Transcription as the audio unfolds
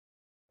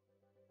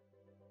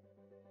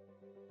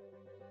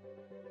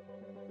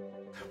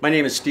My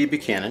name is Steve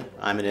Buchanan.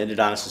 I'm an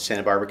endodontist in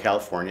Santa Barbara,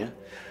 California.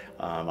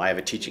 I have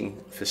a teaching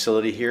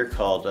facility here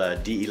called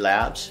DE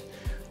Labs.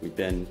 We've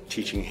been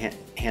teaching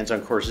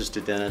hands-on courses to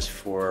dentists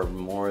for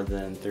more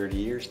than 30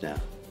 years now.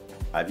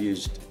 I've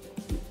used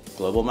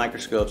global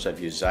microscopes, I've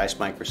used Zeiss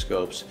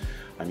microscopes,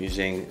 I'm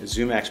using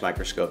Zumax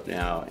microscope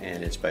now,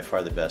 and it's by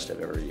far the best I've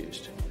ever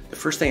used. The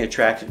first thing that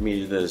attracted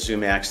me to the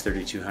Zumax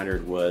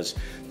 3200 was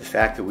the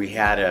fact that we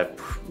had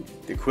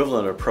the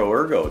equivalent of Pro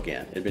Ergo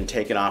again. It had been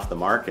taken off the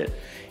market.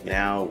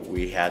 Now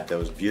we had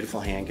those beautiful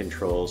hand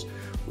controls.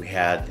 We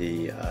had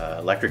the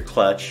electric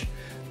clutch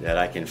that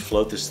I can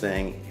float this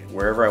thing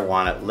wherever I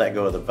want it, let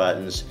go of the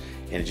buttons,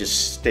 and it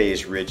just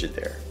stays rigid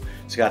there.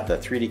 It's got the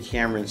 3D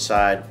camera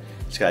inside.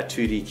 It's got a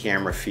 2D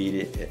camera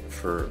feed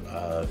for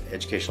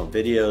educational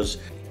videos.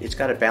 It's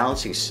got a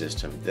balancing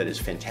system that is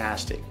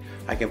fantastic.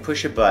 I can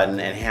push a button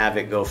and have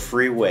it go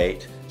free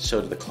weight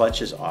so the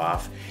clutch is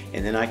off,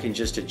 and then I can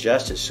just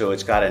adjust it so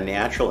it's got a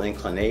natural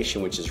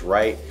inclination, which is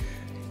right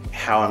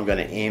how I'm going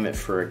to aim it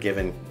for a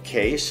given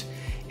case.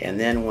 And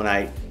then when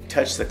I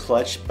touch the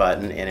clutch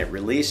button and it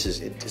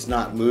releases, it is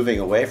not moving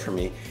away from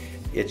me.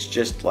 It's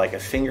just like a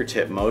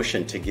fingertip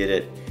motion to get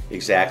it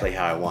exactly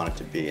how I want it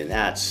to be, and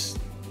that's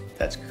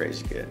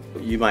crazy good.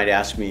 You might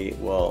ask me,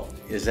 well,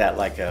 is that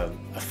like a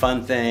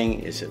fun thing?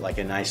 Is it like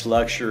a nice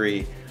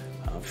luxury?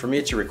 For me,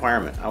 it's a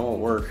requirement. I won't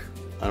work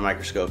on a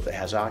microscope that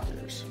has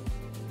oculars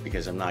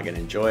because I'm not going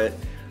to enjoy it.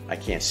 I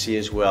can't see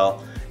as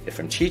well. If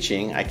I'm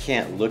teaching, I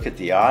can't look at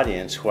the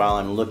audience while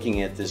I'm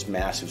looking at this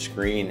massive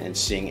screen and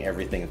seeing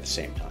everything at the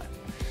same time.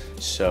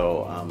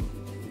 So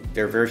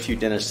there are very few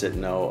dentists that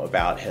know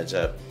about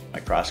heads-up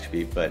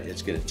microscopy, but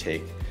it's going to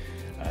take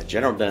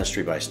general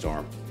dentistry by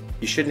storm.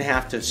 You shouldn't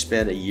have to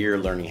spend a year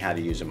learning how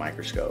to use a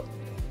microscope.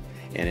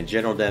 And in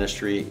general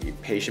dentistry,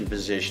 patient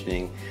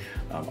positioning,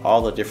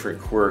 all the different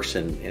quirks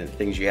and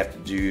things you have to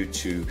do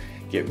to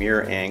get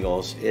mirror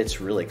angles, it's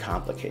really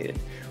complicated.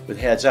 With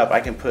heads up, I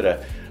can put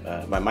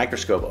my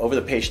microscope over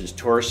the patient's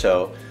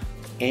torso,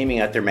 aiming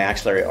at their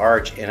maxillary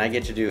arch, and I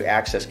get to do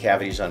access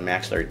cavities on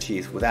maxillary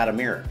teeth without a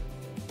mirror.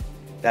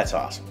 That's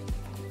awesome.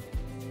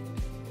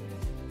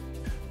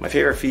 My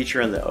favorite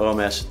feature on the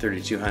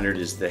OMS3200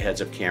 is the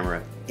heads-up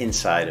camera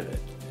inside of it.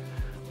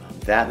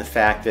 That and the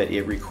fact that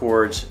it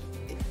records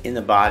in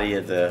the body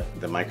of the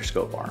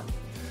microscope arm.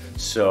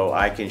 So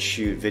I can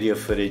shoot video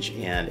footage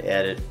and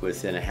edit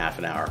within a half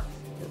an hour.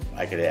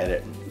 I could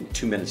edit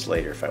 2 minutes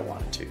later if I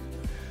wanted to.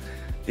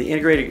 The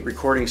integrated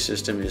recording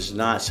system is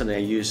not something I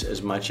use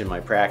as much in my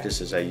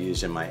practice as I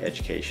use in my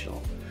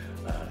educational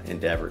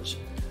endeavors.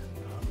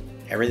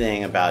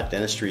 Everything about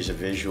dentistry is a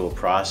visual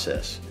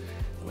process.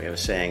 We have a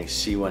saying,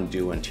 see one,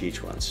 do one,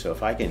 teach one. So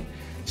if I can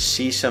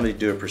see somebody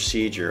do a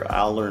procedure,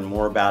 I'll learn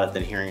more about it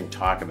than hearing them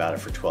talk about it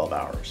for 12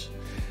 hours.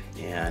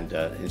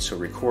 And so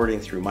recording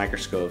through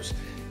microscopes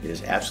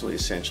is absolutely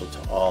essential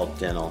to all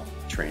dental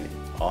training,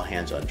 all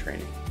hands-on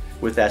training.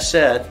 With that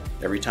said,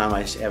 every time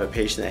I have a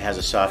patient that has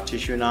a soft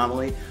tissue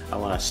anomaly, I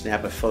want to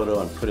snap a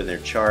photo and put it in their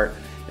chart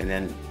and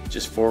then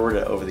just forward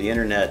it over the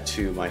internet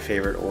to my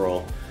favorite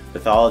oral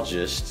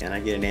pathologist, and I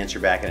get an answer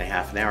back in a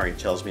half an hour. He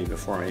tells me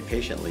before my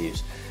patient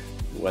leaves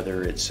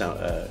whether it's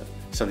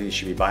something that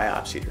should be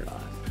biopsied or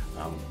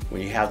not.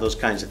 When you have those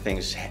kinds of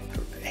things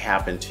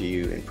happen to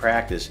you in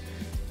practice,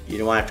 you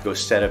don't want to have to go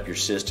set up your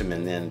system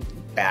and then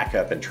back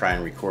up and try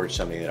and record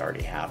something that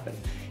already happened.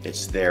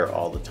 It's there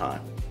all the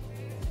time.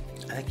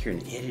 I think you're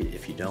an idiot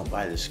if you don't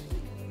buy this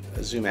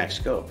Zumax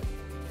scope.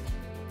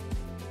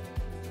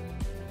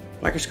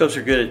 Microscopes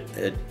are good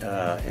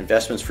at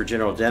investments for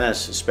general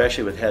dentists,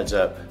 especially with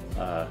heads-up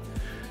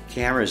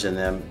cameras in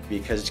them,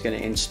 because it's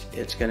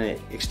going to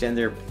extend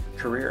their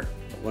career.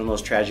 One of the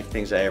most tragic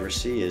things I ever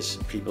see is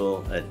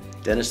people,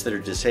 dentists that are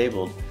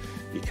disabled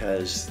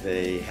because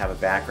they have a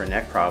back or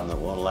neck problem that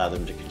won't allow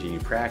them to continue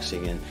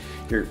practicing, and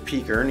your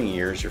peak earning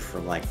years are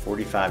from like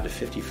 45 to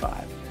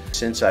 55.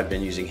 Since I've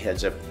been using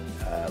heads-up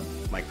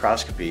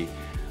microscopy,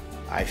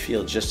 I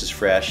feel just as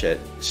fresh at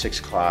 6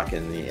 o'clock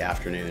in the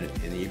afternoon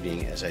and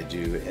evening as I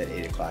do at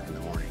 8 o'clock in the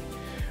morning.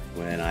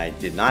 When I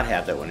did not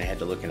have that, when I had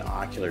to look into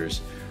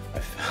oculars, I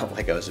felt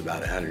like I was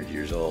about 100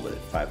 years old at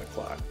 5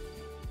 o'clock.